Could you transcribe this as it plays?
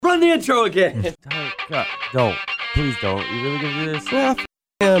the intro again. Don't. Please don't. You really gonna do this? Well,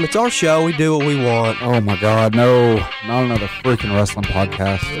 it's our show. We do what we want. Oh my god, no. Not another freaking wrestling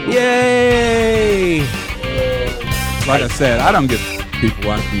podcast. Yay! Like I said, I don't give people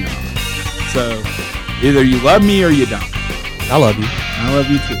like me. So, either you love me or you don't. I love you. I love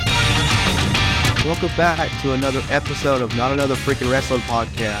you too. Welcome back to another episode of Not Another Freaking Wrestling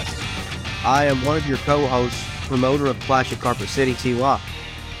Podcast. I am one of your co-hosts, promoter of Clash of Carpet City, T.Y.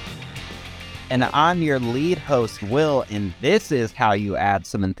 And I'm your lead host, Will, and this is how you add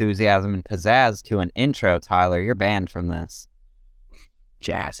some enthusiasm and pizzazz to an intro, Tyler. You're banned from this.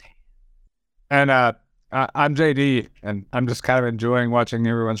 Jazzy. And I'm JD, and I'm just kind of enjoying watching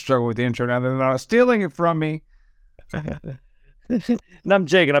everyone struggle with the intro now that they're not stealing it from me. And I'm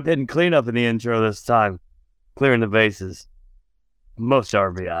Jake, and I'm hitting cleanup in the intro this time. Clearing the bases. Most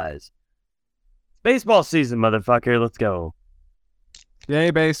RBIs. Baseball season, motherfucker. Let's go.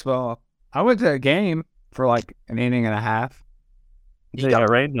 Yay, baseball. I went to a game for like an inning and a half. They got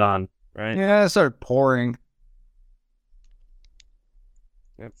rained on, right? Yeah, it started pouring.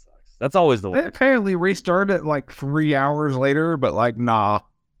 That sucks. That's always the They way. apparently restarted like 3 hours later, but like, nah.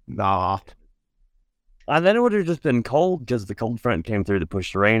 And then it would have just been cold because the cold front came through to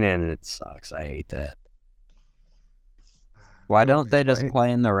push the rain in, and it sucks. I hate that. Why don't they just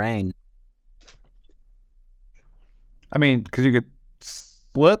play in the rain? I mean, because you could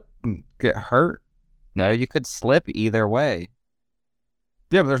slip and get hurt. No, you could slip either way.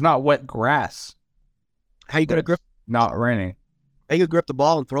 Yeah, but there's not wet grass. How you gonna grip? Not raining. How you gonna grip the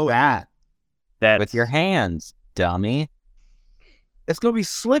ball and throw it? That With your hands, dummy. It's gonna be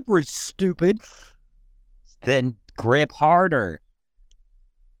slippery, stupid. Then grip harder.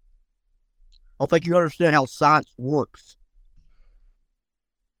 I don't think you understand how science works.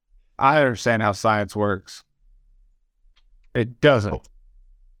 I understand how science works. It doesn't.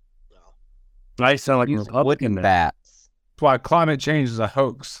 I sound like a Use Republican wooden now. bats. That's why climate change is a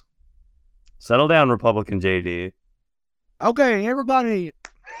hoax. Settle down, Republican JD. Okay, everybody.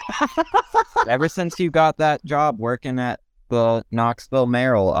 Ever since you got that job working at the Knoxville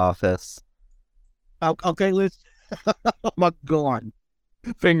mayoral office. Okay, let's. Oh my God.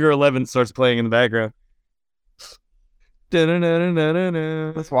 Finger 11 starts playing in the background.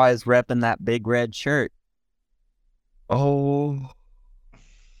 Da-da-da-da-da-da. That's why he's repping that big red shirt. Oh.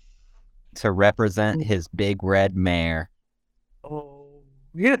 To represent his big red mare. Oh.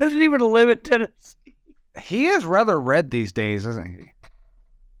 He doesn't even live in Tennessee. He is rather red these days, isn't he?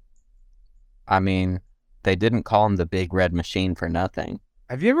 I mean, they didn't call him the big red machine for nothing.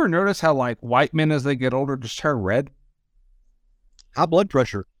 Have you ever noticed how, like, white men as they get older just turn red? High blood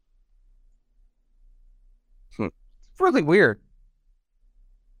pressure. It's really weird.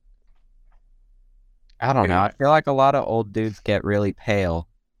 I don't know. I feel like a lot of old dudes get really pale.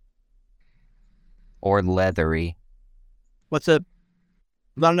 Or leathery. What's up?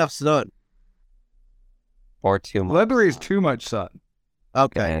 Not enough sun. Or too much. Leathery is too much sun.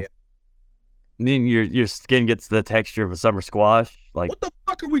 Okay. Yeah. I mean, your skin gets the texture of a summer squash. Like, What the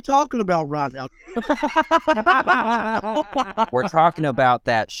fuck are we talking about right now? We're talking about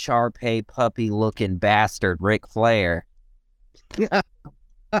that Shar-Pei puppy-looking bastard, Ric Flair. Ew.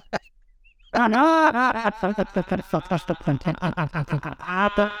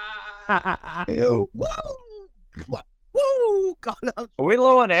 Woo! Woo! God, are we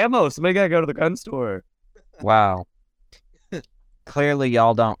low on ammo? Somebody gotta go to the gun store. Wow. Clearly,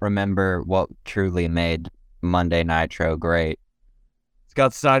 y'all don't remember what truly made Monday Nitro great. It's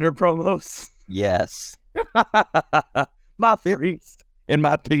got Snyder promos. Yes. My freaks and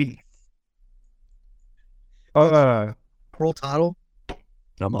my peace. Pearl title.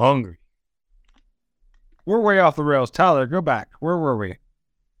 I'm hungry. We're way off the rails. Tyler, go back. Where were we?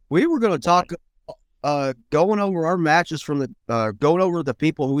 We were going to talk, going over our matches from the, going over the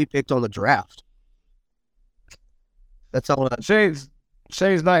people who we picked on the draft. That's all. Shay's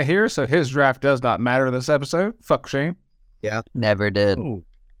not here, so his draft does not matter this episode. Fuck Shane. Never did. Ooh.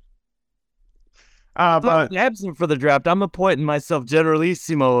 But Absent for the draft, I'm appointing myself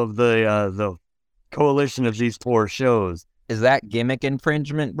generalissimo of the coalition of these 4 shows. Is that gimmick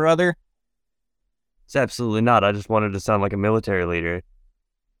infringement, brother? It's absolutely not. I just wanted to sound like a military leader.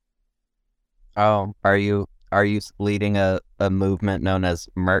 Oh, are you leading a movement known as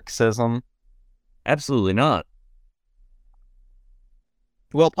Merksism? Absolutely not.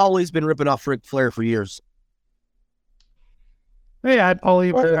 Well, Paulie's been ripping off Ric Flair for years. hey, I had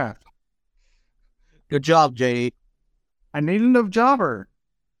Paulie What? draft. Good job, JD. I needed a jobber.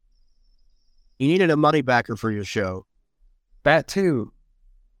 You needed a money backer for your show. That too.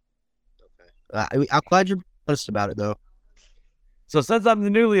 I'm glad you're honest about it, though. So since I'm the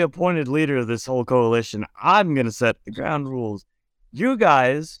newly appointed leader of this whole coalition, I'm going to set the ground rules. You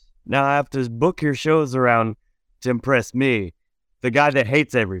guys now have to book your shows around to impress me, the guy that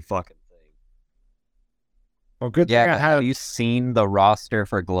hates every fucking thing. Well, good thing Yeah, I have have. you seen the roster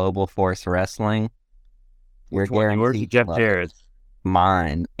for Global Force Wrestling? We're Which one? Yours or guaranteed Jeff love. Jarrett's?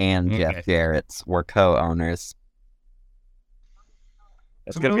 Mine and Okay. Jeff Jarrett's were co-owners.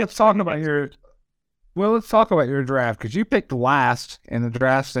 That's So gonna be let's talk about your. Well, let's talk about your draft because you picked last in the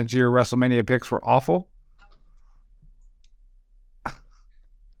draft since your WrestleMania picks were awful.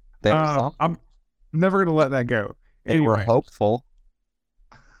 I'm never gonna let that go. They were Anyway. hopeful.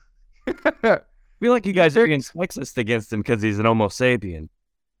 I feel like you guys are being sexist against him because he's an Homo sapien.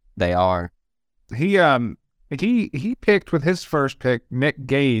 They are. He picked with his first pick Nick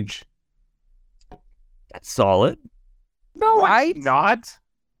Gage. That's solid. No, Right? it's not.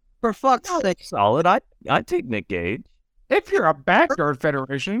 For fuck's sake, solid. I'd take Nick Gage. If you're a backyard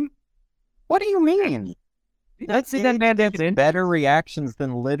federation, What do you mean? Let's see that man dance in. Better reactions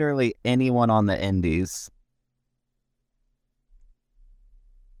than literally anyone on the indies.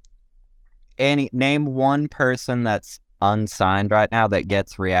 Name one person that's unsigned right now that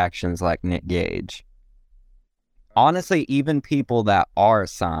gets reactions like Nick Gage. Honestly, even people that are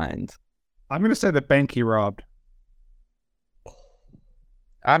signed. I'm gonna say the bank he robbed.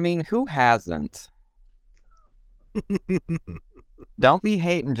 I mean, who hasn't? Don't be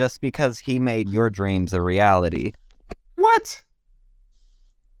hating just because he made your dreams a reality. What?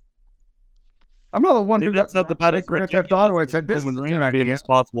 I'm not the one who Maybe that's not the Grand Paddock Theft Auto and said this is Roman an Reigns being idea.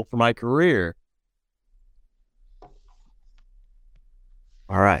 responsible for my career.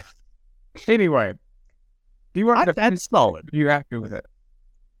 All right. Anyway, you are That's solid. you happy with it?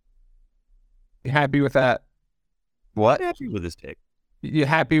 You happy with that? What? I'm happy with this pick. You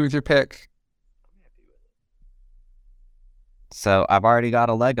happy with your pick? So I've already got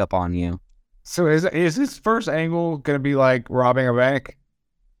a leg up on you. So is his first angle gonna be like robbing a bank?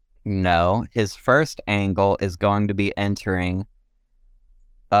 No, his first angle is going to be entering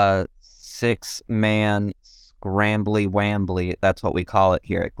a 6-man scrambly wambly. That's what we call it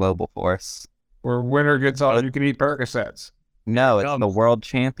here at Global Force. Where winner gets all you can eat Percocets. No, it's the World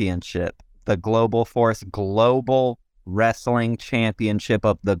Championship. The Global Force Global Wrestling Championship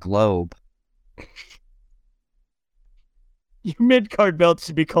of the globe. Your mid-card belt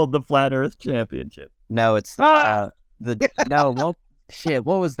should be called the Flat Earth Championship. No, it's what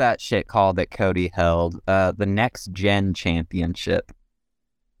was that shit called that Cody held? The Next Gen Championship.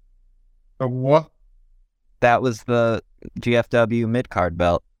 What? That was the GFW mid-card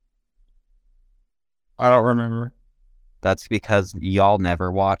belt. I don't remember. That's because y'all never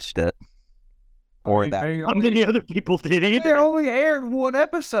watched it. Or that. How many other people did They either? only aired one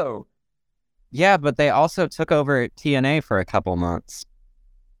episode. Yeah, but they also took over TNA for a couple months.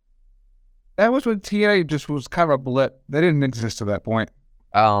 That was when TNA just was kind of a blip. They didn't exist at that point.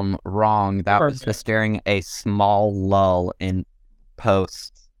 Wrong. That was Perfect. just during a small lull in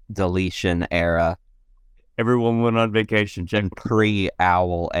post-deletion era, Everyone went on vacation. Check.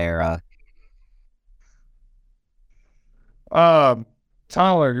 pre-Owl era.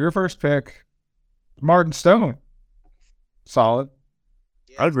 Tyler, your first pick, Martin Stone. Solid.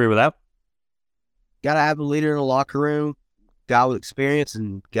 I agree with that. Got to have a leader in the locker room, guy with experience,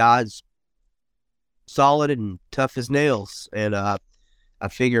 and guys solid and tough as nails. And I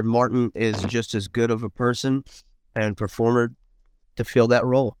figured Martin is just as good of a person and performer to fill that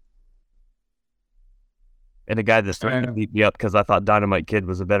role. And a guy that's trying to beat me up because I thought Dynamite Kid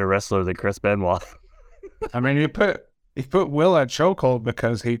was a better wrestler than Chris Benoit. I mean, he put Will at chokehold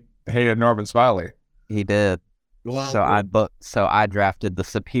because he hated Norman Smiley. He did. Wow. So I drafted the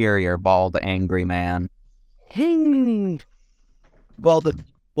superior bald angry man. Well,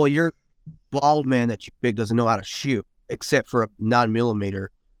 your bald man that you picked doesn't know how to shoot, except for a 9mm.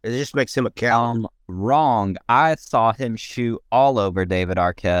 It just makes him a coward. Wrong. I saw him shoot all over David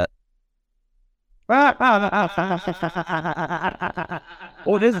Arquette.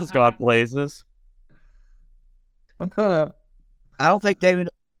 Oh, this is God places. I don't think David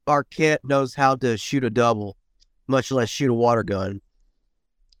Arquette knows how to shoot a double, much less shoot a water gun.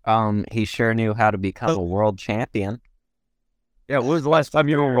 He sure knew how to become a world champion. Yeah, when was the last time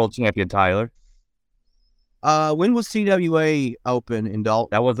you were world champion, Tyler? When was CWA open in Dalton?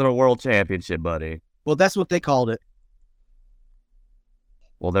 That wasn't a world championship, buddy. Well, that's what they called it.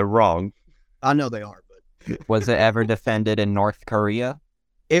 Well, they're wrong. I know they are, but Was it ever defended in North Korea?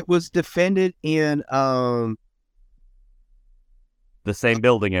 it was defended in The same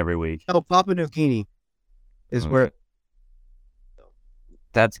building every week. Papua New Guinea is where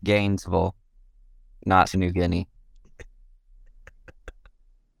That's Gainesville, not New Guinea.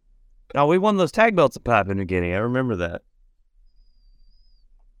 Oh, we won those tag belts at Papua New Guinea. I remember that.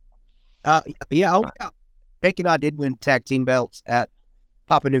 Jake and I did win tag team belts at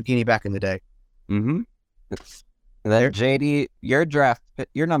Papua New Guinea back in the day. Mm-hmm. That JD,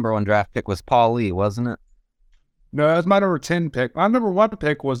 your number one draft pick was Paul Lee, wasn't it? No, that was my number 10 pick. My number 1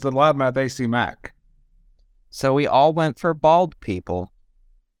 pick was the loudmouth AC Mac. So we all went for bald people.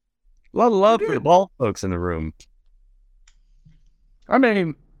 A lot of love for the bald folks in the room. I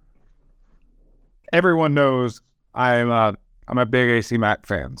mean, everyone knows I'm a big AC Mac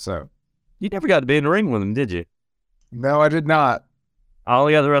fan, so. You never got to be in the ring with him, did you? No, I did not. I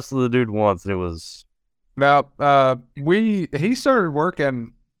only got the rest of the dude once, and it was... Now, he started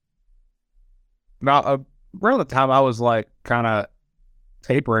working around the time I was like kind of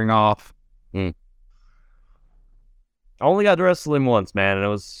tapering off. I only got to wrestle him once, man, and it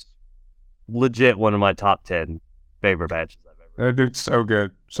was legit one of my top 10 favorite matches I've ever. That dude's so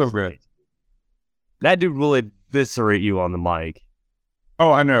good. So good. That dude will eviscerate you on the mic.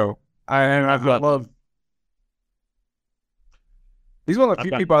 Oh, I know. I love. He's one of the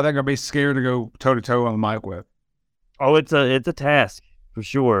few people I think I'd be scared to go toe to toe on the mic with. Oh, it's a task for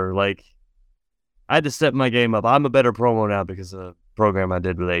sure. Like, I had to step my game up. I'm a better promo now because of the program I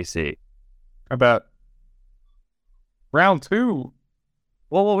did with AC. About round 2.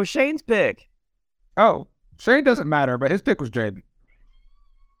 Well, what was Shane's pick? Oh, Shane doesn't matter, but his pick was Jaden.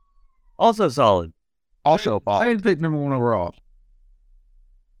 Also solid. Also bald. Shane's pick number 1 overall.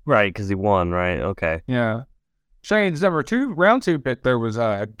 Right, because he won, right? Okay. Yeah. Shane's number 2, round 2 pick there was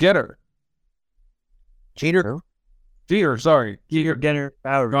Getter. Jeter. Sorry. Getter.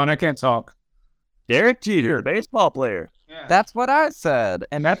 Power. Gone, I can't talk. Derek Jeter, the baseball player. Yeah. That's what I said.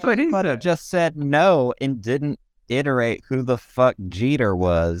 And That's what he said. just said no and didn't iterate who the fuck Jeter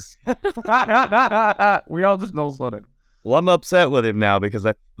was. We all just know it. Well, I'm upset with him now because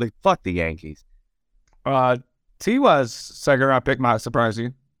fuck the Yankees. T.Y.'s second round pick might surprise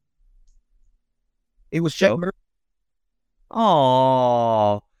you. It was Jake Murphy.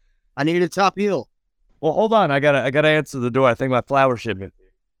 Oh, I needed a top heel. well, hold on. I gotta answer the door. I think my flower shipment.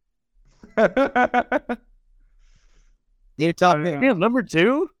 Need a top heel. Damn, number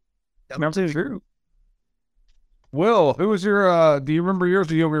 2. Number 2. Will, who was your? Do you remember yours? Or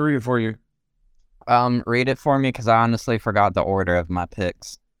do you want me to read it for you? Read it for me because I honestly forgot the order of my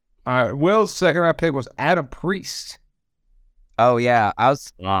picks. All right. Will's second round pick was Adam Priest. Oh yeah,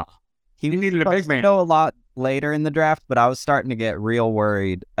 He needed a big man. Go a lot later in the draft, but I was starting to get real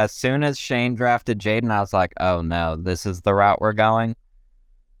worried. As soon as Shane drafted Jaden, I was like, oh no, this is the route we're going.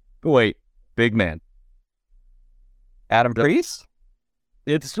 Wait, big man. Adam Priest?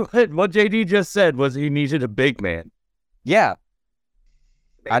 It's what JD just said was he needed a big man. Yeah.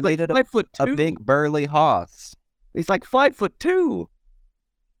 I He's like needed 5'2". a big burly hoss. He's like 5'2".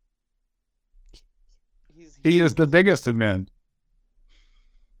 He is the biggest of men.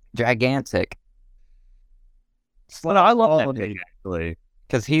 Gigantic. Well, I love that pick, actually.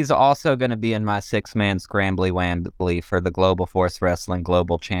 Because he's also going to be in my 6-man scrambly wambly for the Global Force Wrestling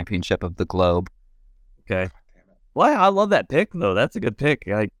Global Championship of the Globe. Okay. Well, I love that pick, though. That's a good pick.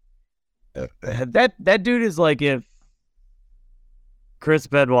 That dude is like if Chris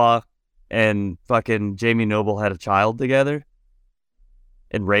Benoit and fucking Jamie Noble had a child together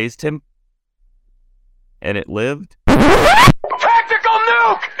and raised him, and it lived. Tactical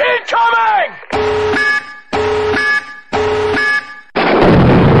nuke incoming!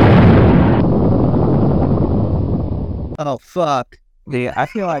 Oh, fuck. Yeah, I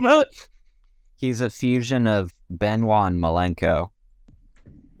feel like he's a fusion of Benoit and Malenko.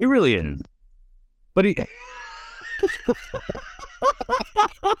 He really is. But he...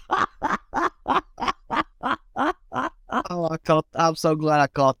 I'm so glad I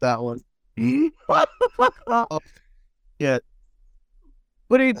caught that one. Yeah.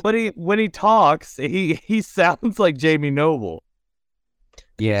 But when he talks, he sounds like Jamie Noble.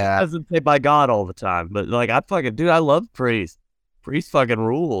 Yeah. He doesn't say by God all the time, but like I love Priest. Priest fucking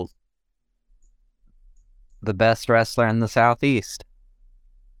rules. The best wrestler in the Southeast.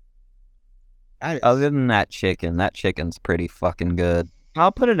 Other than that chicken's pretty fucking good.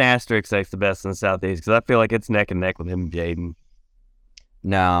 I'll put an asterisk next to best in the Southeast because I feel like it's neck and neck with him and Jaden.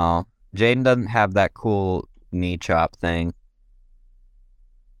 No, Jaden doesn't have that cool knee chop thing.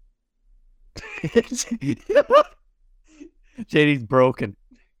 JD's broken.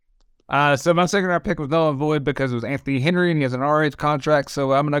 So my second round pick was null and void because it was Anthony Henry and he has an RH contract,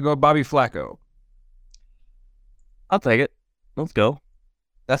 so I'm going to go Bobby Flacco. I'll take it. Let's go.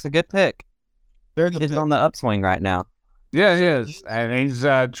 That's a good pick. He's on the upswing right now. Yeah, he is. And he's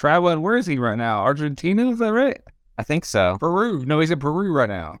traveling. Where is he right now? Argentina, is that right? I think so. Peru. No, he's in Peru right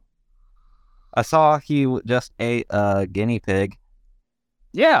now. I saw he just ate a guinea pig.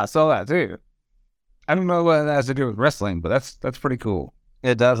 Yeah, I saw that too. I don't know what that has to do with wrestling, but that's pretty cool.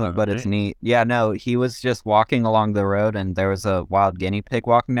 It doesn't, but it's neat. Yeah, no, he was just walking along the road, and there was a wild guinea pig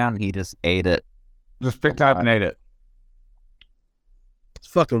walking down, and he just ate it. Just picked up and ate it. It's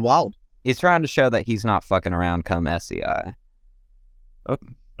fucking wild. He's trying to show that he's not fucking around come SEI.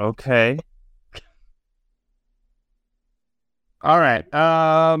 Okay. All right.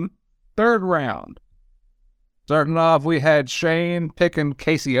 Third round. Starting off, we had Shane picking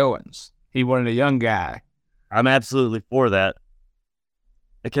Casey Owens. He wanted a young guy. I'm absolutely for that.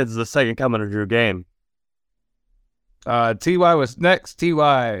 The kid's the second coming of Drew Game. TY was next.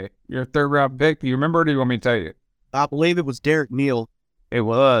 TY, your third round pick. Do you remember or do you want me to tell you? I believe it was Derek Neal. It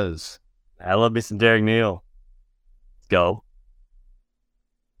was. I love me some Derek Neal. Let's go.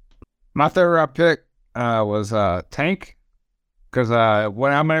 My third round pick was Tank. Because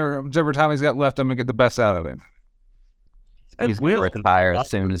whichever time he's got left, I'm going to get the best out of him. He's going to retire as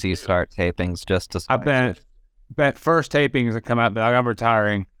soon as you start tapings just to I bet first tapings that come out that I'm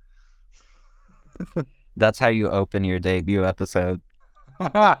retiring. That's how you open your debut episode.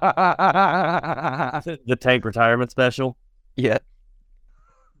 The Tank retirement special. Yeah.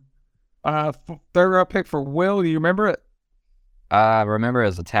 Third round pick for Will. Do you remember it? I remember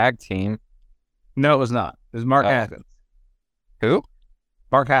as a tag team. No, it was not. It was Mark Haskins. Who?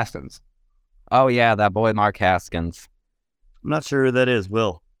 Mark Haskins. Oh, yeah, that boy Mark Haskins. I'm not sure who that is,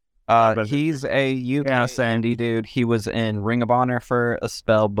 Will. He's a UK indie dude. He was in Ring of Honor for a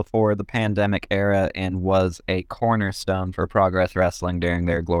spell before the pandemic era and was a cornerstone for Progress Wrestling during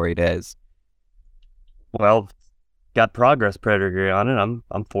their glory days. Well, got Progress pedigree on it.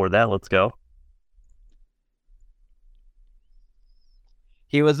 I'm for that. Let's go.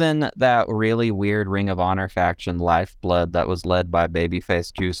 He was in that really weird Ring of Honor faction, Lifeblood, that was led by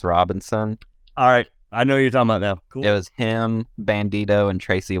babyface Juice Robinson. All right. I know who you're talking about now. Cool. It was him, Bandito, and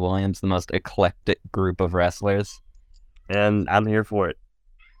Tracy Williams, the most eclectic group of wrestlers. And I'm here for it.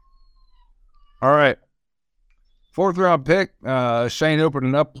 All right. Fourth round pick, Shane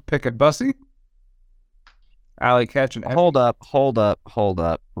opening up, picking Bussy. Alley catching. Hold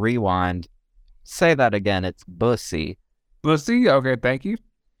up. Rewind. Say that again. It's Bussy. Bussy? Okay, thank you.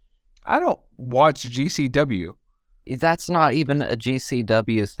 I don't watch GCW. That's not even a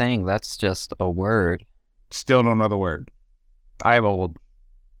GCW thing. That's just a word. Still don't know the word. I'm old.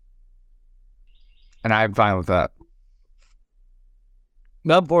 And I'm fine with that.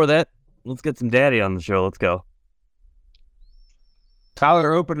 Up for that. Let's get some daddy on the show. Let's go.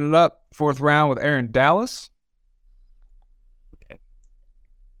 Tyler opened it up, fourth round with Aaron Dallas. Okay.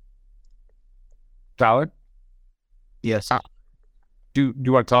 Tyler? Yes. Do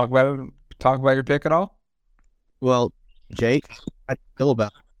you want to talk about it? Talk about your pick at all? Well, Jake, I feel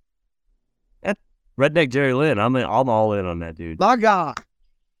about That Redneck Jerry Lynn. I'm all in on that dude. my God.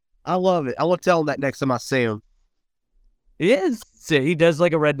 I love it. I want to tell him that next time I see him. He is. See, he does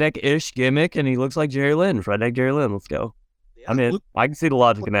like a redneck-ish gimmick, and he looks like Jerry Lynn. Redneck Jerry Lynn. Let's go. I'm in. I can see the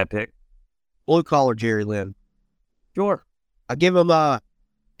logic in that pick. Blue collar Jerry Lynn. Sure. I give him a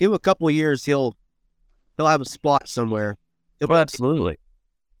couple of years. He'll have a spot somewhere. Well, absolutely.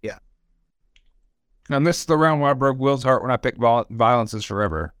 Yeah. And this is the round where I broke Will's heart when I picked Violence is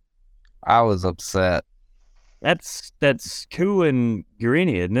Forever. I was upset. That's Koo and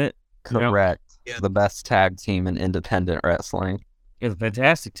Guarini, isn't it? Correct. Yeah. The best tag team in independent wrestling. It's a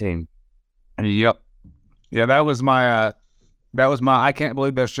fantastic team. Yep. Yeah, that was my I can't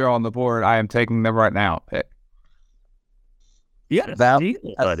believe that show on the board. I am taking them right now pick. You got That- a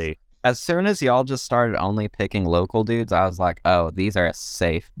steal, buddy. As soon as y'all just started only picking local dudes, I was like, oh, these are a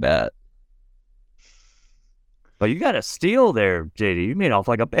safe bet. But you got a steal there, JD. You made off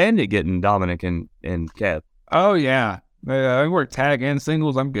like a bandit getting Dominic and Kev. Oh yeah. I work tag and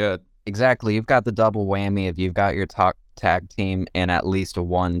singles. I'm good. Exactly. You've got the double whammy if you've got your top tag team and at least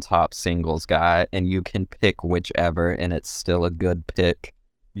one top singles guy, and you can pick whichever, and it's still a good pick.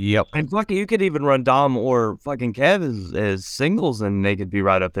 Yep. And fucking, you could even run Dom or fucking Kev as singles, and they could be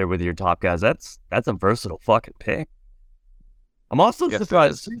right up there with your top guys. That's a versatile fucking pick. I'm also Yes,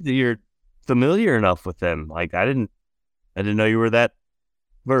 surprised that you're familiar enough with them. Like I didn't know you were that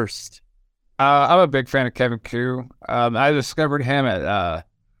versed. I'm a big fan of Kevin Koo. I discovered him at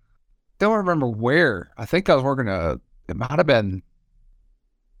don't remember where. I think I was working it might have been,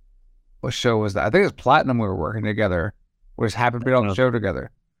 what show was that? I think it was Platinum we were working together. We just happened to be on the show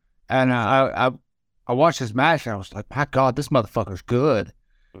together. And I watched his match and I was like, my God, this motherfucker's good.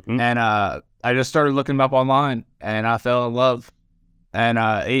 Mhm. And I just started looking him up online and I fell in love. And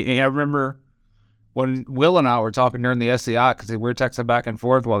I remember when Will and I were talking during the SCI, because we were texting back and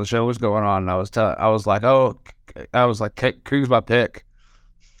forth while the show was going on, and I was like, Coog's my pick.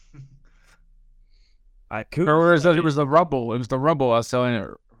 Or it was the Rumble. It was the Rumble I was telling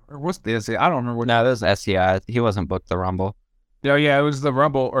you. Or what's the SCI? I don't remember. No, this was SCI. He wasn't booked the Rumble. Yeah, it was the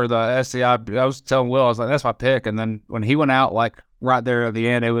Rumble or the SCI. I was telling Will, I was like, that's my pick. And then when he went out, like right there at the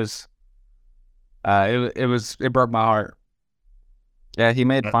end, it broke my heart. Yeah, he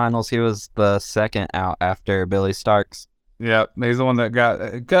made finals. He was the second out after Billy Starks. Yeah, he's the one that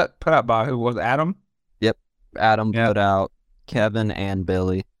got put out by who was Adam? Yep, Adam put out Kevin and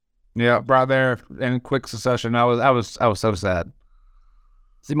Billy. Yeah, right there in quick succession. I was so sad.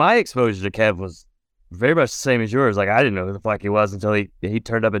 See, my exposure to Kev was very much the same as yours. Like, I didn't know who the fuck he was until he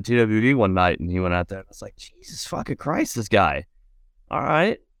turned up at TWD one night and he went out there. And I was like, Jesus fucking Christ, this guy. All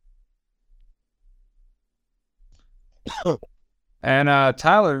right. And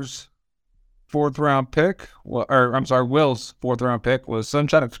Tyler's fourth round pick, Will's fourth round pick was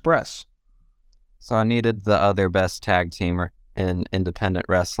Sunshine Express. So I needed the other best tag teamer in independent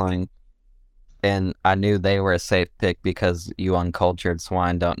wrestling. And I knew they were a safe pick because you uncultured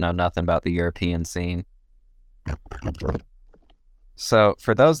swine don't know nothing about the European scene. So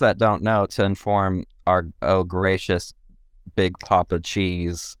for those that don't know, to inform our gracious big papa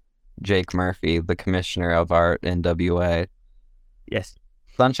cheese, Jake Murphy, the commissioner of our NWA. Yes.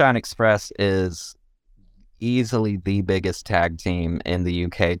 Sunshine Express is easily the biggest tag team in the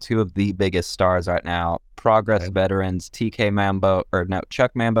UK. Two of the biggest stars right now. Progress veterans, Chuck Mambo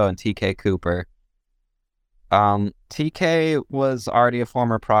and TK Cooper. TK was already a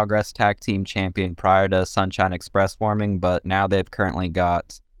former Progress tag team champion prior to Sunshine Express forming, but now they've currently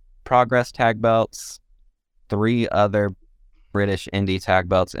got Progress tag belts, 3 other British indie tag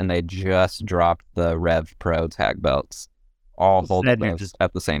belts, and they just dropped the Rev Pro tag belts. All holding those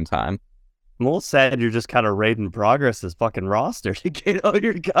at the same time. I'm a little sad you're just kind of raiding Progress's fucking roster to get all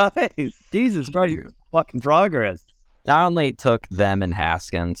your guys. Jesus Christ, you're fucking Progress. I only took them and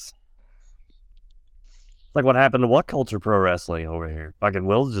Haskins. It's like what happened to What Culture Pro Wrestling over here. Fucking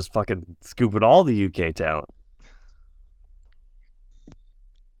Will's just fucking scooping all the UK talent.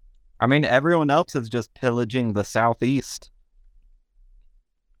 I mean, everyone else is just pillaging the Southeast.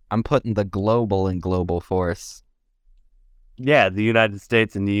 I'm putting the global in global force. Yeah, the United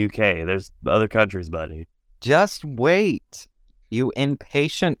States and the UK. There's other countries, buddy. Just wait, you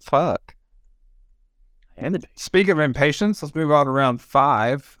impatient fuck. And Speaking of impatience, let's move on to round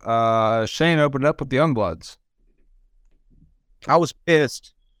 5. Shane opened up with the Youngbloods. I was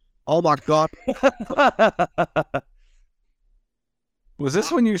pissed. Oh my God. Was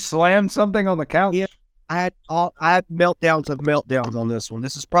this when you slammed something on the couch? Yeah. I had meltdowns of meltdowns on this one.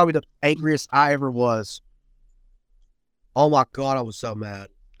 This is probably the angriest I ever was. Oh my God, I was so mad.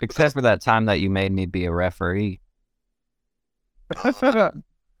 Except for that time that you made me be a referee. I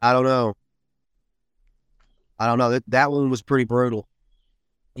don't know. That one was pretty brutal.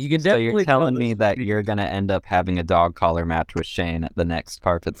 You can So definitely you're telling me that you're going to end up having a dog collar match with Shane at the next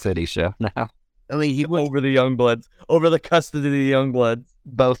Carpet City show now? I mean, he went over the Youngbloods, over the custody of the Youngbloods.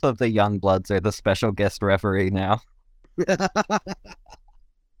 Both of the Youngbloods are the special guest referee now.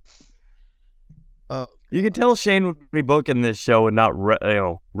 You can tell Shane would be booking this show and not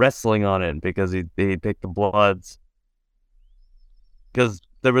wrestling on it because he picked the Bloods. Because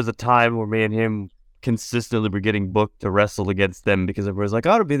there was a time where me and him consistently were getting booked to wrestle against them because everyone's like,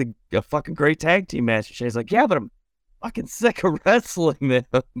 oh, it'll be a fucking great tag team match. And Shane's like, yeah, but I'm fucking sick of wrestling them.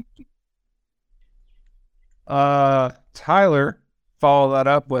 Tyler followed that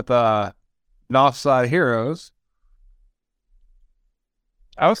up with Northside Heroes.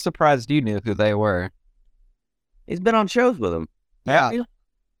 I was surprised you knew who they were. He's been on shows with them. Yeah.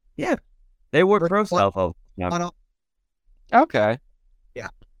 Yeah. They work pro style folks. Okay.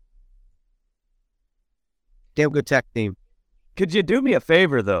 Damn good tech team. Could you do me a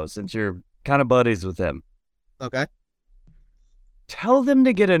favor, though, since you're kind of buddies with them? Okay. Tell them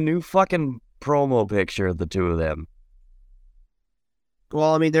to get a new fucking promo picture of the two of them.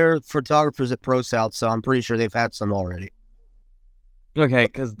 Well, I mean, they're photographers at Pro South, so I'm pretty sure they've had some already. Okay,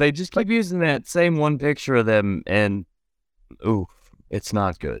 because they just keep using that same one picture of them, and oof, it's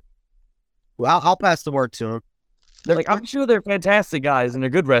not good. Well, I'll pass the word to them. They're like, I'm sure they're fantastic guys, and they're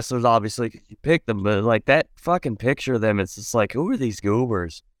good wrestlers, obviously, 'cause you pick them, but like that fucking picture of them, it's just like, who are these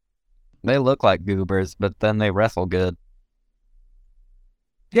goobers? They look like goobers, but then they wrestle good.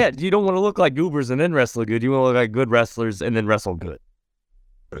 Yeah, you don't want to look like goobers and then wrestle good. You want to look like good wrestlers and then wrestle good.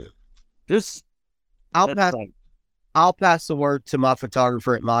 Just, I'll pass the word to my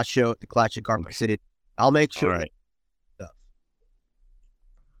photographer at my show at the Galactic Overlord City. I'll make sure. All right.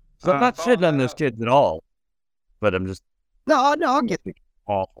 So I'm not shitting on those kids at all, but I'm just No, I'll get it.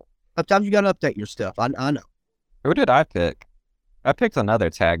 awful. Sometimes you gotta update your stuff. I know. Who did I pick? I picked another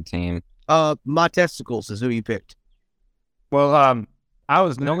tag team. My testicles is who you picked. Well, I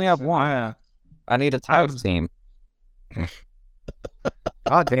was. We only have one. I need a tag team.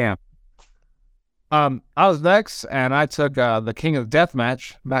 God damn. I was next, and I took the King of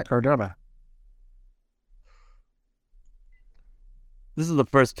Deathmatch, Matt Cardona. This is the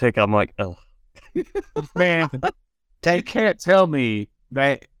first pick. I'm like, oh, Man, you can't tell me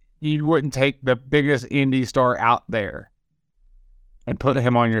that you wouldn't take the biggest indie star out there and put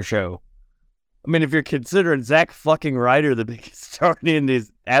him on your show. I mean, if you're considering Zack fucking Ryder the biggest star in the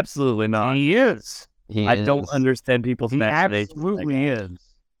Indies, absolutely not. He is. I don't understand people's He fascination. absolutely is.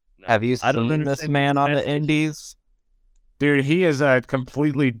 Have you I don't seen this understand man on the fascination. Indies? Dude, he is a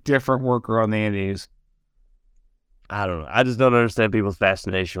completely different worker on the indies. I don't know. I just don't understand people's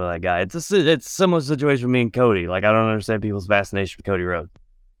fascination with that guy. It's a similar situation with me and Cody. Like, I don't understand people's fascination with Cody Rhodes.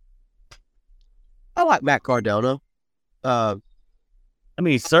 I like Matt Cardona. I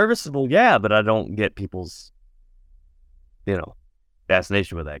mean, he's serviceable, yeah, but I don't get people's,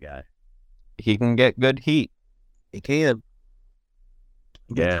 fascination with that guy. He can get good heat. He can.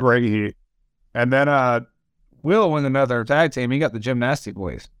 Yeah. Great heat. And then Will win another tag team. He got the Gymnastic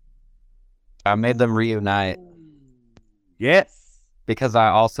Boys. I made them reunite Yes. because I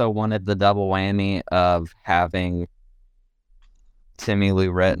also wanted the double whammy of having Timmy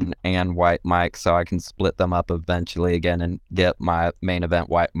Lou Retton and White Mike, so I can split them up eventually again and get my main event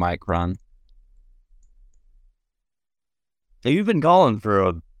White Mike run. You've been calling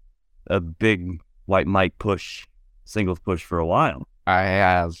for a big White Mike push, singles push for a while. I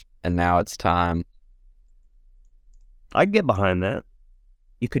have, and now it's time. I can get behind that.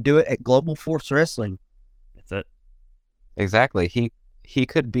 You could do it at Global Force Wrestling. That's it. Exactly. He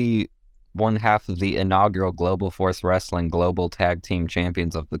could be one half of the inaugural Global Force Wrestling Global Tag Team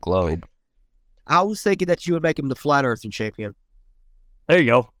Champions of the globe. I was thinking that you would make him the Flat Earther champion. There you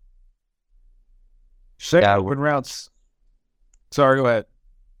go. Second Yeah, open rounds. Sorry, go ahead.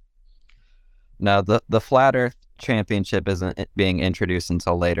 No, the Flat Earth Championship isn't being introduced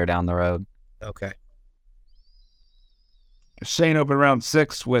until later down the road. Okay. Shane opened round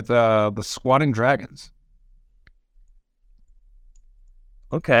 6 with the Squatting Dragons.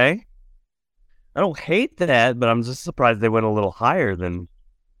 Okay. I don't hate that, but I'm just surprised they went a little higher than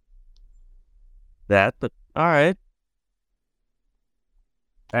that. But all right.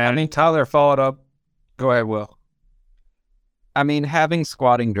 And Tyler followed up. Go ahead, Will. I mean, having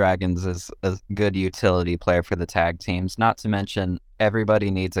Squatting Dragons is a good utility player for the tag teams. Not to mention,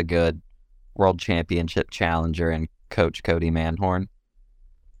 everybody needs a good World Championship challenger in Coach Cody Manhorn.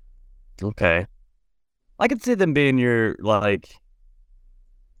 Okay. I could see them being your like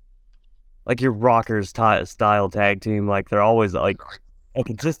your Rockers style tag team. Like they're always like a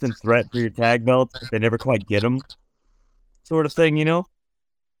consistent threat for your tag belts, but they never quite get them, sort of thing. They're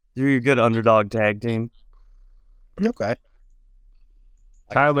your good underdog tag team. Okay.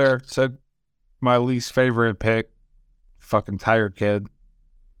 Tyler took my least favorite pick. Fucking tired kid.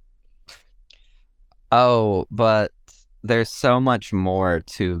 Oh, but there's so much more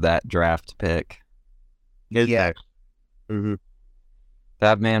to that draft pick. Yeah. Mm-hmm.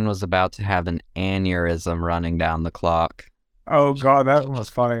 That man was about to have an aneurysm running down the clock. Oh, God, that was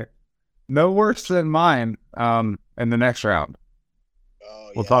funny. No worse than mine in the next round.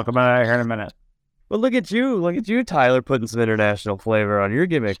 We'll talk about that here in a minute. Well, look at you, Tyler, putting some international flavor on your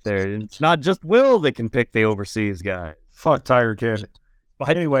gimmick there. It's not just Will that can pick the overseas guy. Fuck tired kid.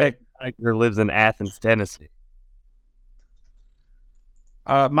 Anyway, Tiger lives in Athens, Tennessee.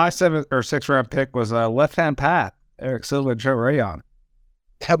 My 7th or 6th round pick was Left Hand Path, Eric Silva and Joe Rayon.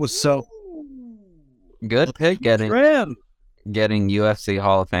 That was so. Good pick getting Trim. UFC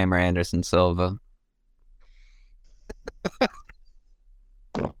Hall of Famer Anderson Silva.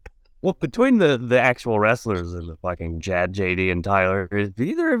 Well, between the actual wrestlers and the fucking Jad, JD, and Tyler, have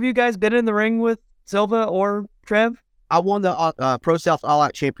either of you guys been in the ring with Silva or Trev? I won the Pro South All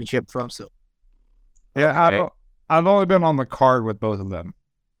Out Championship from Silva. Yeah, I've only been on the card with both of them.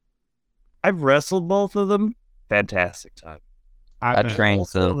 I've wrestled both of them. Fantastic time. I trained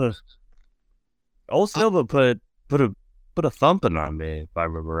Silva. Old Silva put a thumping on me, if I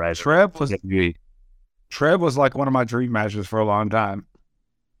remember right. Trev was like one of my dream matches for a long time.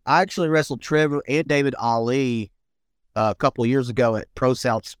 I actually wrestled Trevor and David Ali a couple of years ago at Pro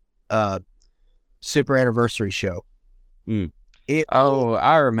South's Super Anniversary show.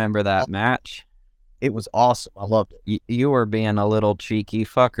 I remember that match. It was awesome. I loved it. You were being a little cheeky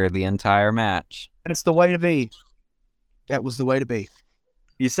fucker the entire match. And it's the way to be. That was the way to be.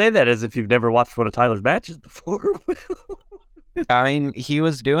 You say that as if you've never watched one of Tyler's matches before. I mean, he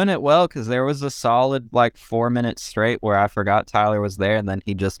was doing it well because there was a solid 4 minutes straight where I forgot Tyler was there, and then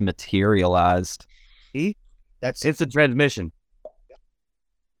he just materialized. That's It's a transmission.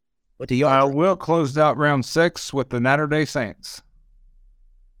 what do y'all? Will closed out round 6 with the Natterday Saints.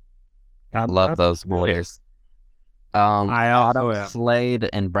 Love those Warriors. I also Autumn am. Slade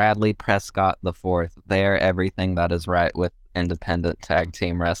and Bradley Prescott the fourth. They're everything that is right with independent tag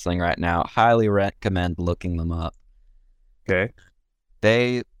team wrestling right now. Highly recommend looking them up. Okay.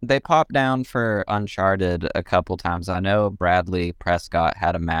 They popped down for Uncharted a couple times. I know Bradley Prescott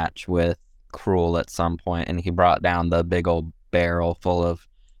had a match with Cruel at some point, and he brought down the big old barrel full of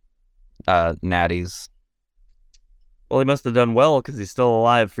natties. Well, he must have done well because he's still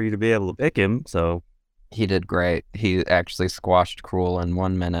alive for you to be able to pick him. So He did great. He actually squashed Cruel in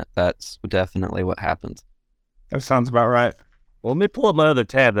 1 minute. That's definitely what happened. That sounds about right. well, let me pull up my other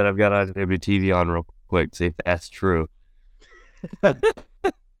tab that I've got IWTV on real quick, see if that's true.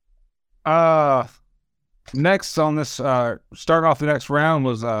 Next on this, starting off the next round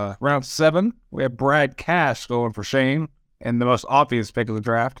was round 7. We have Brad Cash going for Shane, and the most obvious pick of the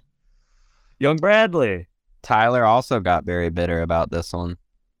draft. Young Bradley. Tyler also got very bitter about this one.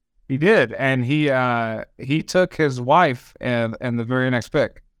 He did, and he took his wife in the very next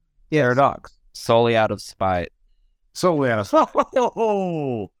pick. Yes. Paradox. Solely out of spite. Solely out of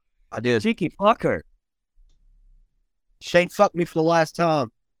Oh, I did. cheeky fucker. Shane fucked me for the last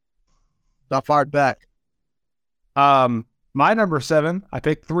time. I fired back. My number 7, I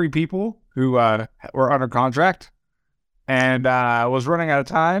picked 3 people who were under contract, and was running out of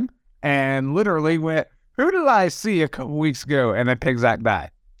time, and literally went, "Who did I see a couple weeks ago?" And then picked Zach Dye.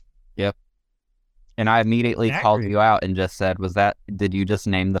 And I immediately Zachary. called you out and just said, did you just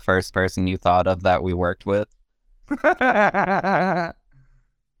name the first person you thought of that we worked with?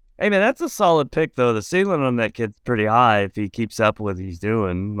 Hey, man, that's a solid pick, though. The ceiling on that kid's pretty high if he keeps up with what he's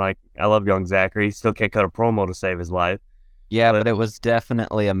doing. I love young Zachary. He still can't cut a promo to save his life. Yeah, but it was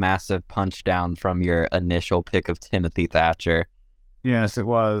definitely a massive punch down from your initial pick of Timothy Thatcher. Yes, it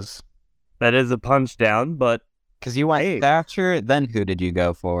was. That is a punch down, but Because you went Hey. Thatcher, then who did you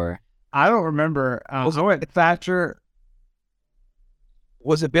go for? I don't remember. I went Thatcher.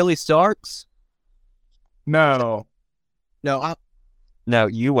 Was it Billy Starks? No. No, No,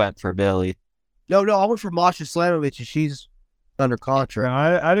 you went for Billy. no. I went for Masha Slamovich, and she's under No,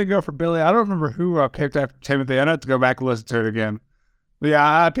 contract. I didn't go for Billy. I don't remember who I picked after Timothy. I'd have to go back and listen to it again. But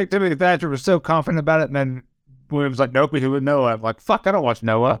yeah, I picked Timothy Thatcher, was so confident about it, and then when it was like, nope, he would Noah. I'm like, fuck, I don't watch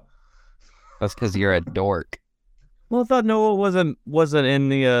Noah. That's because you're a dork. well, I thought Noah wasn't in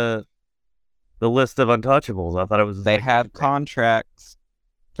the list of untouchables. I thought it was. They have contracts.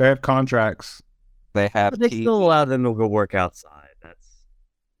 They have contracts. They have But they teeth. still allow them to go work outside. That's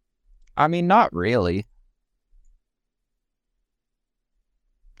I mean, not really.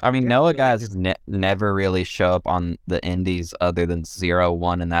 I mean, Noah guys never really show up on the indies other than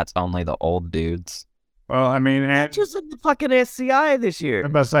 0-1, and that's only the old dudes. Well, I mean, and just in the fucking SCI this year. I'm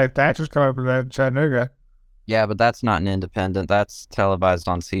about to say Thatcher's coming up with that in Chattanooga. Yeah, but that's not an independent. That's televised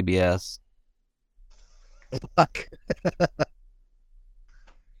on CBS. Fuck.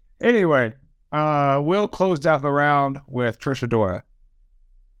 Anyway, Will closed out the round with Trish Adora.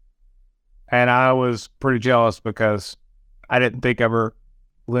 And I was pretty jealous because I didn't think of her.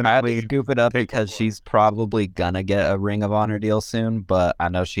 I had to Lindley. scoop it up because she's probably gonna get a Ring of Honor deal soon, but I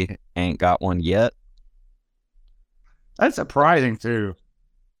know she ain't got one yet. That's surprising, too.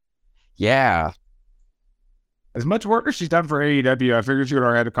 Yeah. As much work as she's done for AEW, I figured she would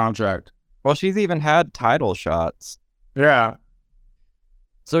already had a contract. Well, she's even had title shots. Yeah.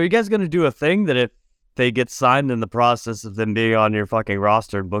 So are you guys gonna do a thing that if they get signed in the process of them being on your fucking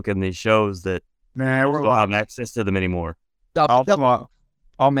roster and booking these shows that Nah, you we're don't have access to them anymore?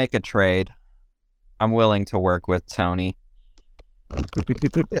 I'll make a trade. I'm willing to work with Tony.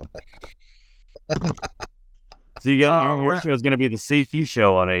 So your show is gonna be the CF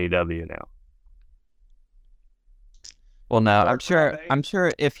show on AEW now. Well, no, I'm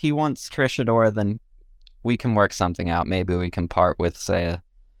sure if he wants Trish Adora, then we can work something out. Maybe we can part with, say, a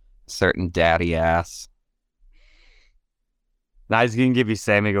certain daddy ass. Now he's gonna give you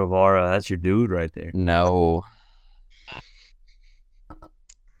Sammy Guevara. That's your dude right there. No.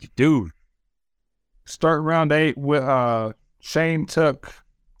 Your dude. Start round 8 with Shane took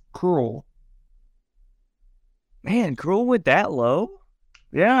Cruel. Man, Cruel went that low?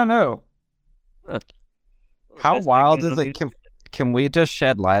 Yeah, I know. How That's wild like- is it? Can we just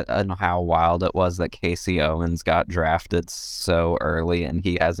shed light on how wild it was that Casey Owens got drafted so early and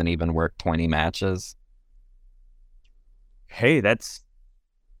he hasn't even worked 20 matches? Hey, that's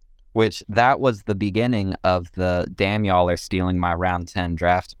Which that was the beginning of the damn y'all are stealing my round 10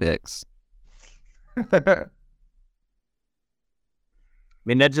 draft picks. I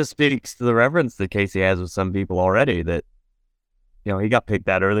mean, that just speaks to the reverence that Casey has with some people already. That, you know, he got picked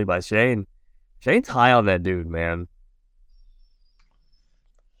that early by Shane. Shane's high on that dude, man.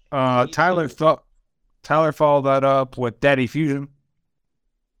 Tyler followed that up with Daddy Fusion.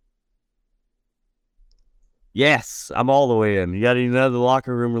 Yes, I'm all the way in. You got another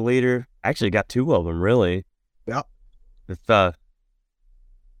locker room leader? Actually, got two of them, really. Yep. If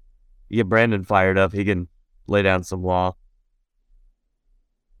you get Brandon fired up, he can lay down some law.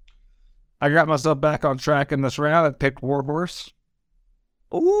 I got myself back on track in this round. I picked Warhorse.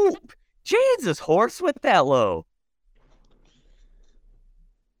 Ooh, Jesus, horse went that low.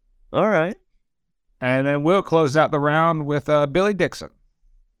 All right. And then we'll close out the round with Billy Dixon.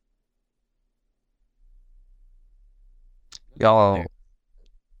 Y'all,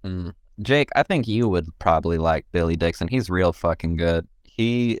 Jake, I think you would probably like Billy Dixon. He's real fucking good.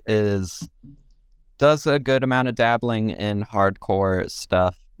 He does a good amount of dabbling in hardcore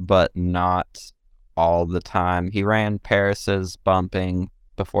stuff, but not all the time. He ran Paris's Bumping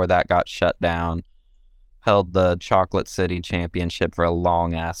before that got shut down. Held the Chocolate City Championship for a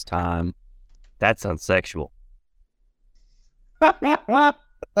long ass time. That sounds sexual. I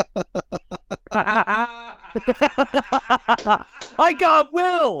got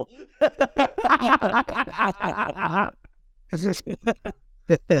Will.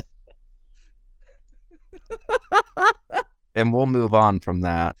 And we'll move on from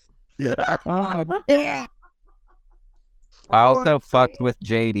that. I also fucked with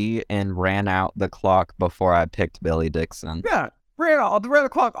JD and ran out the clock before I picked Billy Dixon. Yeah, ran the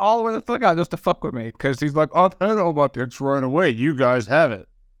clock all the way the fuck out just to fuck with me. Because he's like, oh, I don't know about this run away. You guys have it.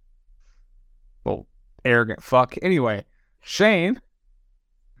 Well, arrogant fuck. Anyway, Shane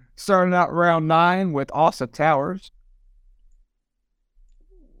starting out round 9 with Austin Towers.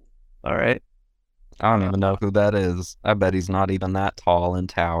 All right. I don't even know who that is. I bet he's not even that tall and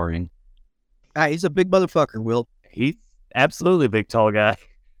towering. He's a big motherfucker, Will. He's absolutely a big, tall guy.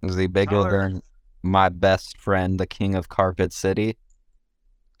 Is he bigger than my best friend, the king of Carpet City?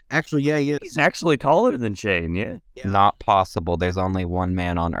 Actually, yeah, he is. He's actually taller than Shane, yeah. Not possible. There's only one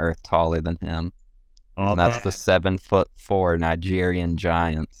man on Earth taller than him. And that's the 7'4" Nigerian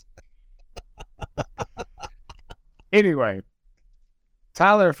giant. Anyway,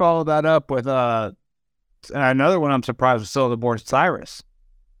 Tyler followed that up with another one I'm surprised was still on the board, Cyrus.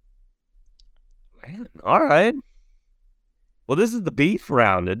 Man, all right. Well, this is the beef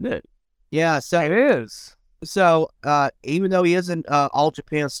round, isn't it? Yeah, It so is. even though he is an All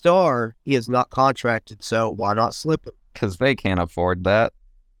Japan star, he is not contracted. So why not slip him? Because they can't afford that.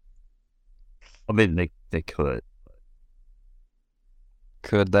 I mean, they could.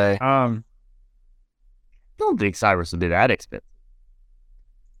 Could they? I don't think Cyrus would be that expensive.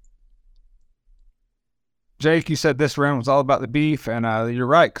 Jake, you said this round was all about the beef, and you're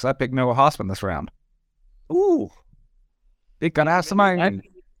right, because I picked Noah Hossman this round. Ooh. Gotta have somebody that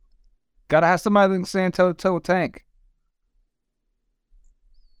can stand toe to toe with Tank.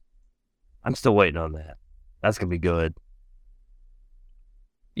 I'm still waiting on that. That's going to be good.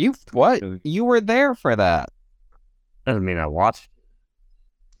 What? You were there for that. Doesn't mean I watched.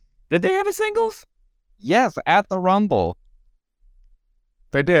 Did they have a singles? Yes, at the Rumble.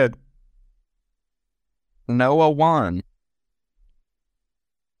 They did. Noah won.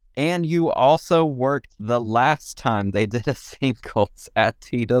 And you also worked the last time they did a singles at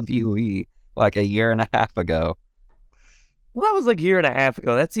TWE, like a year and a half ago. Well, that was like a year and a half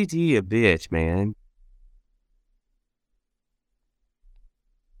ago. That CTE a bitch, man.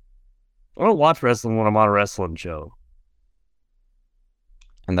 I don't watch wrestling when I'm on a wrestling show.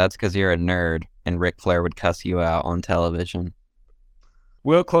 And that's because you're a nerd, and Ric Flair would cuss you out on television.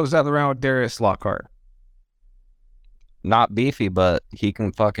 We'll close out the round with Darius Lockhart. Not beefy, but he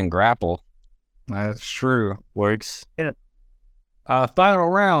can fucking grapple. That's true. Works. Yeah. Final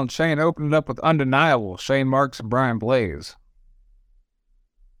round, Shane opened it up with Undeniable, Shane Marks and Brian Blaze.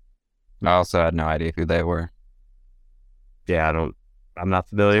 I also had no idea who they were. Yeah, I'm not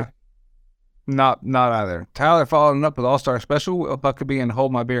familiar. Not either. Tyler followed it up with All-Star Special, Will Huckabee and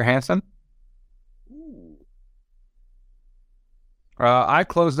Hold My Beer Hansen. I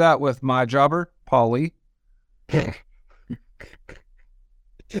closed out with my jobber, Paul Lee.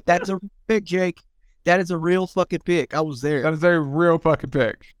 That's a pick, Jake. That is a real fucking pick. I was there. That is a real fucking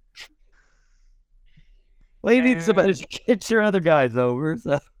pick. Well, you need somebody to get your other guys over.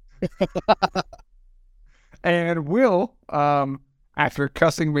 So. And Will, after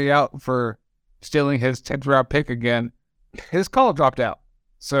cussing me out for stealing his 10th round pick again, his call dropped out.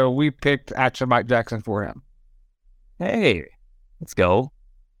 So we picked Action Mike Jackson for him. Hey, let's go.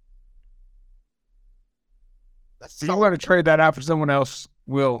 So you want to trade that out for someone else,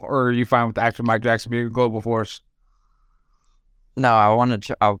 Will, or are you fine with Action Mike Jackson being a global force? No, I want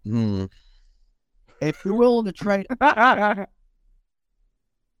to. If you're willing to trade,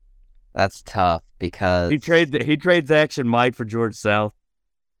 That's tough because He trades Action Mike for George South.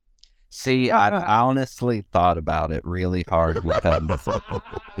 see, I honestly thought about it really hard with him.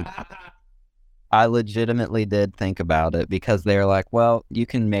 I legitimately did think about it because they're like, well, you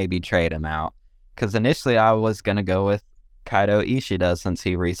can maybe trade him out. Because initially I was gonna go with Kaido Ishida since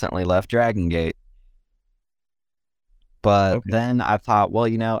he recently left Dragon Gate. But then I thought,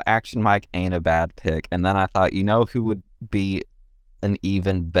 well, Action Mike ain't a bad pick. And then I thought, who would be an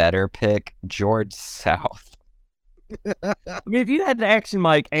even better pick? George South. I mean, if you had an Action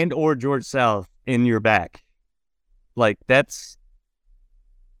Mike and or George South in your back, like that'd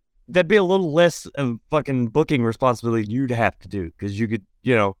be a little less of fucking booking responsibility you'd have to do because you could,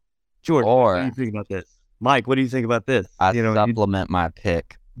 George, what do you think about this? Mike, what do you think about this? I supplement my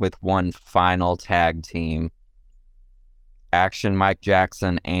pick with one final tag team. Action Mike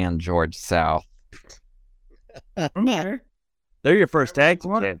Jackson and George South. They're your first tag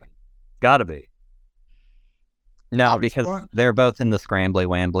team champion. Gotta be. No, because they're both in the Scrambly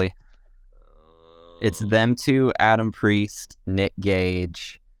Wambly. It's them two, Adam Priest, Nick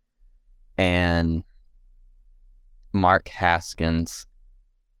Gage, and Mark Haskins,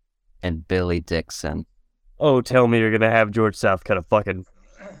 and Billy Dixon. Oh, tell me you're gonna have George South cut a fucking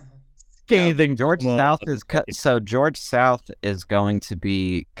scathing. George South is cut. So George South is going to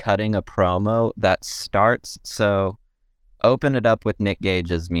be cutting a promo that starts. So open it up with Nick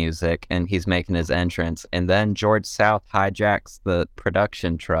Gage's music, and he's making his entrance, and then George South hijacks the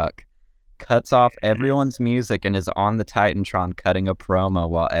production truck, cuts off everyone's music, and is on the Titantron cutting a promo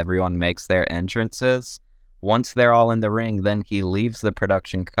while everyone makes their entrances. Once they're all in the ring, then he leaves the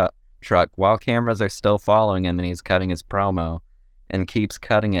production truck while cameras are still following him, and he's cutting his promo and keeps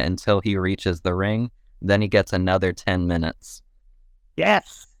cutting it until he reaches the ring. Then he gets another 10 minutes.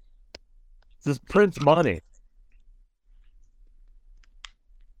 Yes. This is Prince money.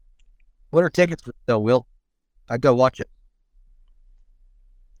 what are tickets though, Will? I'd go watch it.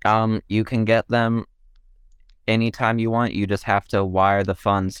 You can get them anytime you want. You just have to wire the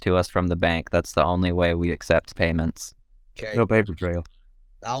funds to us from the bank. That's the only way we accept payments. Okay. No paper trail.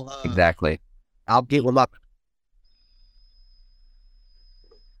 Exactly. I'll get one up.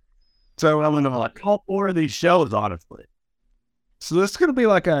 So I'm gonna like all 4 of these shows, honestly. So this is going to be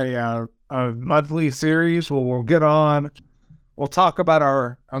like a monthly series where we'll get on. We'll talk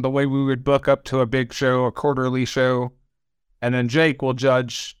about the way we would book up to a big show, a quarterly show, and then Jake will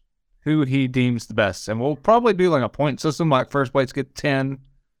judge who he deems the best. And we'll probably do like a point system, like first place gets 10,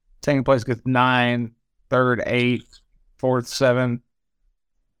 second place gets 9, third 8, fourth 7,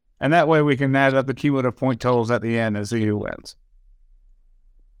 and that way we can add up the cumulative point totals at the end and see who wins.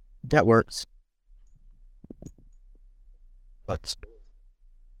 That works. But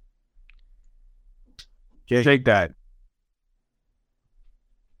Jake died.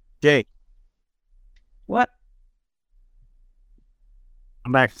 Jake, What?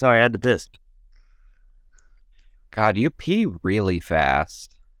 I'm back. Sorry, I had to piss. God, you pee really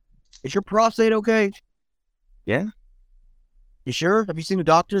fast. is your prostate okay? Yeah. You sure? Have you seen a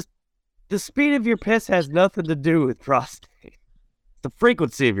doctor? The speed of your piss has nothing to do with prostate. It's the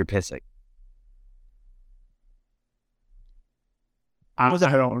frequency of your pissing. I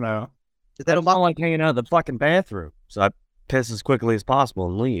don't know. Is that I don't like hanging out in the fucking bathroom, so I piss as quickly as possible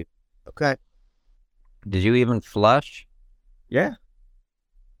and leave. okay? Did you even flush? Yeah.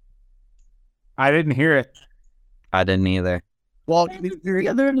 I didn't hear it. I didn't either. Well, You're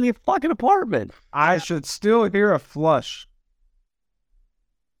in the fucking apartment. I should still hear a flush.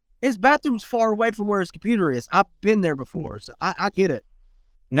 his bathroom's far away from where his computer is. I've been there before, so I get it.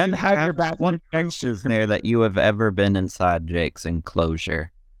 None have your have bathroom benches there that you have ever been inside Jake's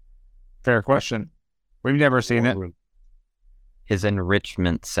enclosure. Fair question. We've never seen it. His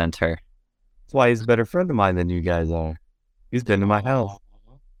enrichment center. That's why he's a better friend of mine than you guys are. He's been to my house.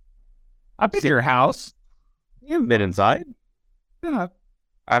 I've been to your house. You haven't been inside. Yeah.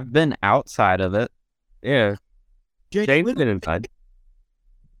 I've been outside of it. Yeah. Jake, Jake's been inside.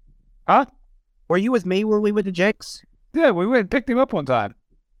 Huh? were you with me when we went to Jake's? Yeah, we went and picked him up one time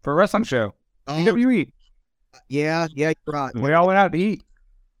for a wrestling show. EWE. Yeah, you're right. We all went out to eat.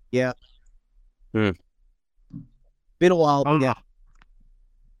 Yeah. Hmm. Been a while. Yeah.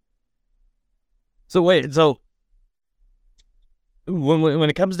 So wait, so when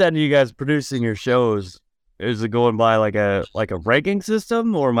it comes down to you guys producing your shows, is it going by like a ranking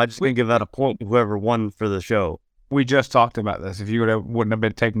system, or am I just gonna give out a point to whoever won for the show? We just talked about this. If you wouldn't have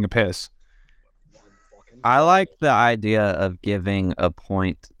been taking a piss. I like the idea of giving a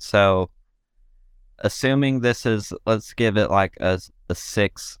point. So, assuming this is, let's give it like a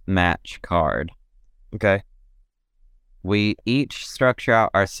 6-match card. Okay. We each structure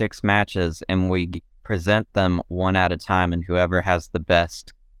out our 6 matches and we present them one at a time, and whoever has the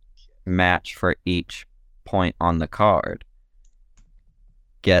best match for each point on the card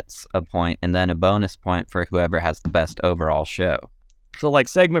gets a point, and then a bonus point for whoever has the best overall show. So like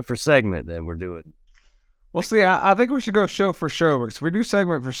segment for segment, then we're doing. Well, see, I think we should go show for show, because if we do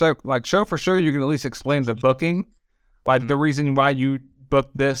segment for show, like show for show, you can at least explain the booking, like the reason why you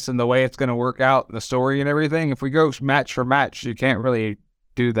booked this and the way it's going to work out, the story and everything. If we go match for match, you can't really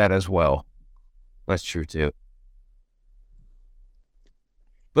do that as well. That's true too.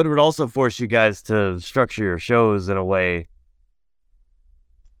 But it would also force you guys to structure your shows in a way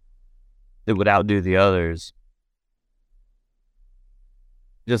that would outdo the others.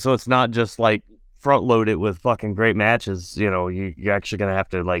 Just so it's not just like front load it with fucking great matches. You know, you're actually gonna have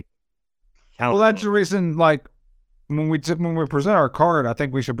to like count. Well, that's the reason. Like when we present our card, I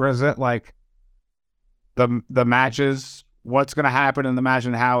think we should present like the matches, what's gonna happen in the match,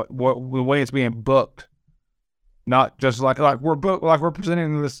 and how the way it's being booked. Not just like we're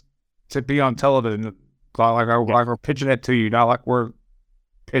presenting this to be on television, like we're pitching it to you, not like we're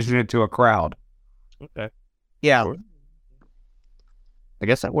pitching it to a crowd. Okay. Yeah. Sure. I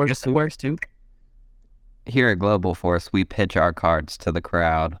guess that works. It works too. Here at Global Force, we pitch our cards to the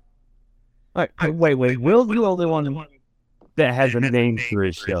crowd. Wait. Will's the only one that has a name for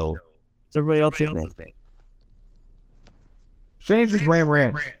his show. Does everybody else have a name? Shane's is Ram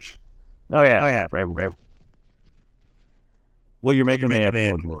Ranch. Oh yeah. Ram. Well, you're making me a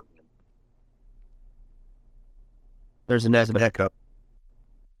There's an echo.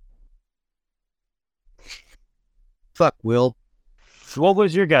 Fuck, Will. So what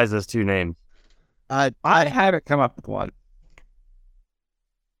was your guys' 2 names? I haven't come up with one.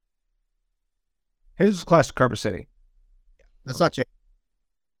 His is Classic Carpet City. That's not Jake.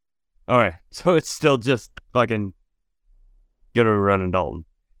 All right, so it's still just fucking gonna run in Dalton.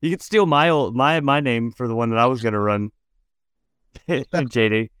 You could steal my name for the one that I was gonna run.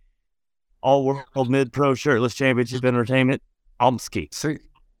 JD, all world mid pro shirtless championship entertainment. Omsky. See,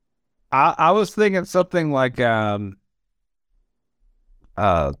 I was thinking something like I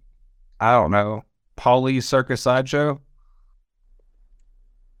don't know, Paulie's Circus Sideshow.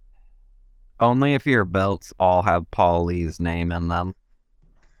 Only if your belts all have Paulie's name in them.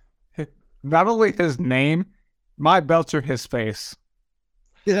 Not only his name, my belts are his face.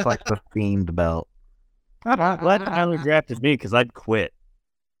 It's like the themed belt. Glad Tyler drafted me because I'd quit.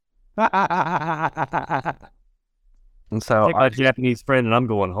 And so Take my Japanese friend and I'm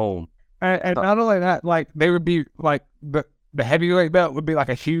going home. And not only that, like they would be like the heavyweight belt would be like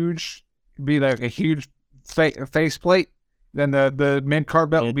a huge face plate. Then the mid card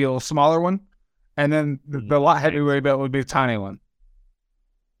belt would be a little smaller one, and then the light heavyweight belt would be a tiny one.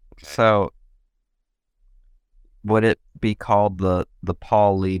 So would it be called the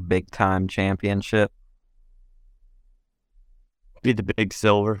Paul Lee Big Time Championship? Be the big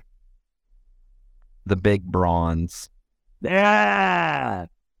silver. The big bronze. Yeah.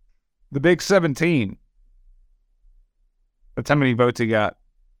 The big 17. That's how many votes he got.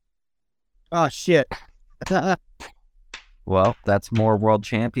 Oh, shit. Well, that's more world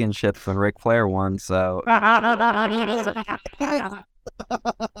championships than Ric Flair won, so Are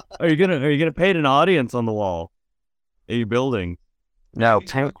you gonna paint an audience on the wall? Are you building? no,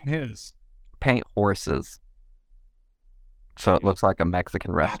 paint horses. So it looks like a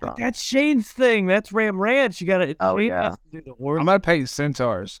Mexican restaurant. That's Shane's thing. That's Ram Ranch. You gotta. Oh, Shane yeah. has to do the horse. I'm gonna paint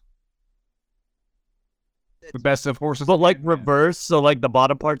centaurs. The best of horses. But like reverse, so like the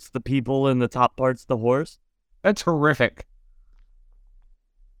bottom part's the people and the top part's the horse. That's horrific.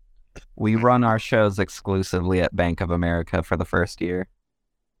 We run our shows exclusively at Bank of America for the first year.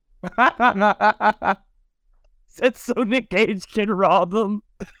 It's so Nick Cage can rob them.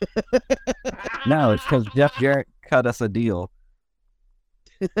 No, it's because Jeff Jarrett cut us a deal.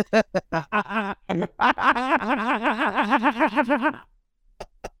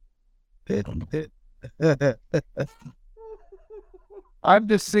 I'm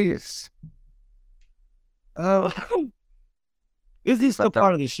deceased. Oh, is he still But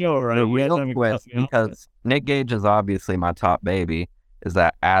part of the show, right? The You guys real haven't twist, cut me off because Nick Gage is obviously my top baby, is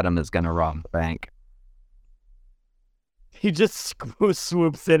that Adam is going to rob the bank. yet. He just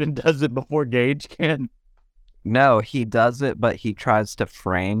swoops in and does it before Gage can. No, he does it, but he tries to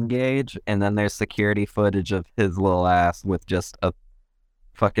frame Gage, and then there's security footage of his little ass with just a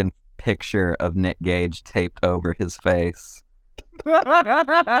fucking picture of Nick Gage taped over his face. And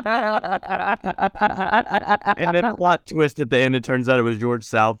then a plot twist at the end, it turns out it was George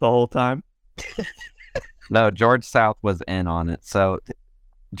South the whole time. No, George South was in on it, so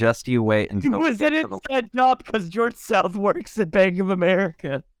just you wait He until... was in inside job because George South works at Bank of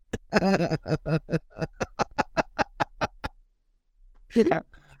America.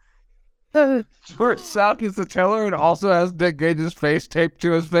 George South is the teller and also has Nick Gage's face taped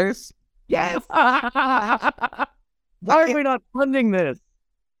to his face? Yes! Why are we not funding this?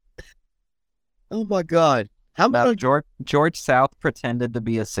 Oh my God! How No, about George South pretended to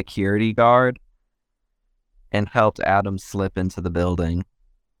be a security guard and helped Adam slip into the building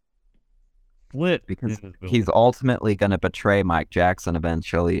Split. because he's ultimately going to betray Mike Jackson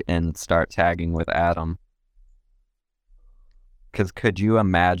eventually and start tagging with Adam. Because could you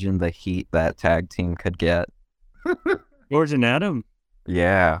imagine the heat that tag team could get? George and Adam.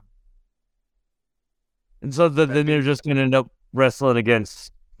 Yeah. And so then they're just going to end up wrestling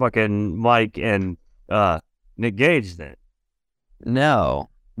against fucking Mike and Nick Gage then. No.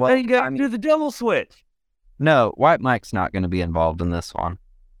 Well, Then you got to do the double switch. no, White Mike's not going to be involved in this one.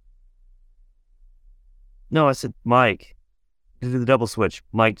 No, I said Mike. Do the double switch.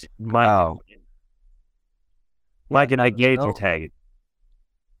 Mike. Oh. Mike and Nick Gage No. are tagging.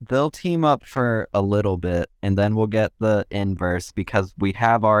 They'll team up for a little bit, and then we'll get the inverse because we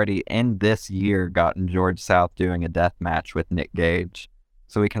have already, in this year, gotten George South doing a death match with Nick Gage.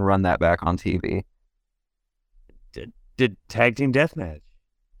 So we can run that back on TV. Did tag team deathmatch.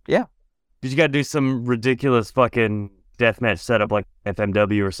 Yeah. Did you got to do some ridiculous fucking deathmatch setup like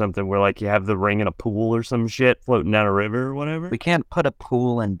FMW or something where like you have the ring in a pool or some shit floating down a river or whatever? We can't put a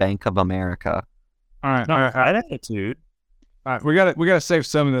pool in Bank of America. All right, Not all right, that attitude. all right. We gotta save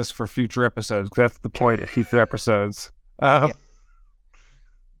some of this for future episodes. 'Cause that's the point of future episodes.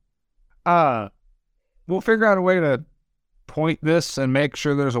 We'll figure out a way to point this and make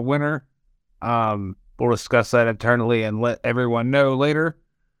sure there's a winner. We'll discuss that internally and let everyone know later.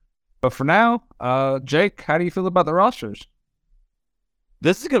 But for now, Jake, how do you feel about the rosters?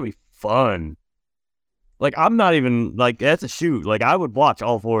 This is going to be fun. Like, I'm not even, like, that's a shoot. Like, I would watch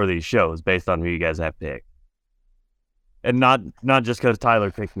all 4 of these shows based on who you guys have picked. And not just because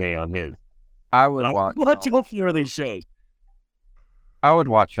Tyler picked me on his. I would I watch. would watch all 4 of these shows. I would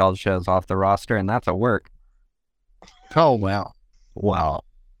watch all the shows off the roster, and that's a work. Oh wow! Wow.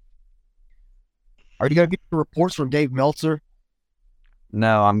 Are you gonna get the reports from Dave Meltzer?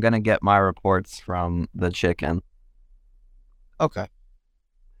 No, I'm gonna get my reports from the chicken. Okay.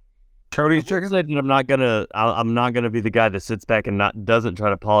 Cody's I chicken? said that I'm not gonna be the guy that sits back and doesn't try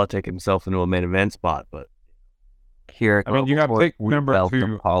to politic himself into a main event spot. But Here, I mean, you got pick number belt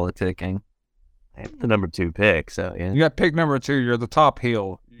 2. of politicking. I am the number 2 pick. So yeah, You got pick number 2. You're the top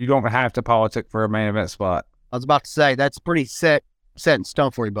heel. You don't have to politic for a main event spot. I was about to say that's pretty set in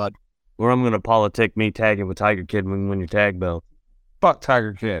stone for you, bud. or I'm gonna politic me tagging with Tiger Kid when you win your tag belt. Fuck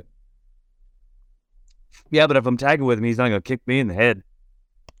Tiger Kid. Yeah, but if I'm tagging with him, he's not gonna kick me in the head.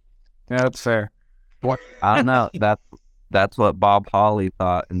 Yeah, that's fair. I don't know. That's what Bob Holly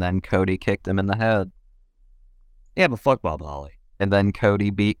thought, and then Cody kicked him in the head. Yeah, but fuck Bob Holly. And then Cody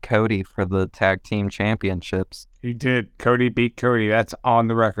beat Cody for the tag team championships. He did. Cody beat Cody. That's on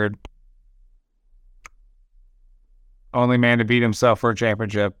the record. Only man to beat himself for a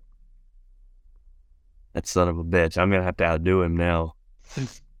championship. That son of a bitch. I'm gonna have to outdo him now.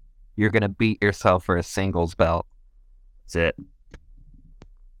 You're gonna beat yourself for a singles belt. That's it.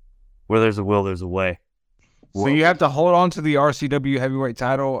 Where there's a will, there's a way. So you have to hold on to the RCW heavyweight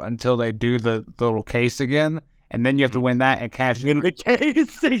title until they do the little case again, and then you have to win that and cash in. The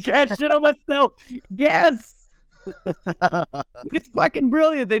case, he cashed it on myself. Yes. It's fucking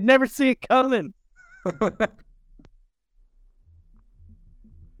brilliant. They'd never see it coming.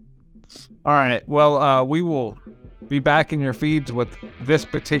 All right. Well, we will be back in your feeds with this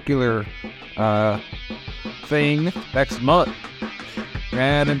particular thing next month.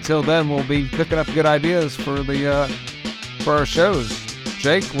 And until then, we'll be cooking up good ideas for our shows.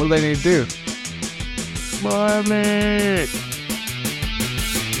 Jake, what do they need to do? Marmot.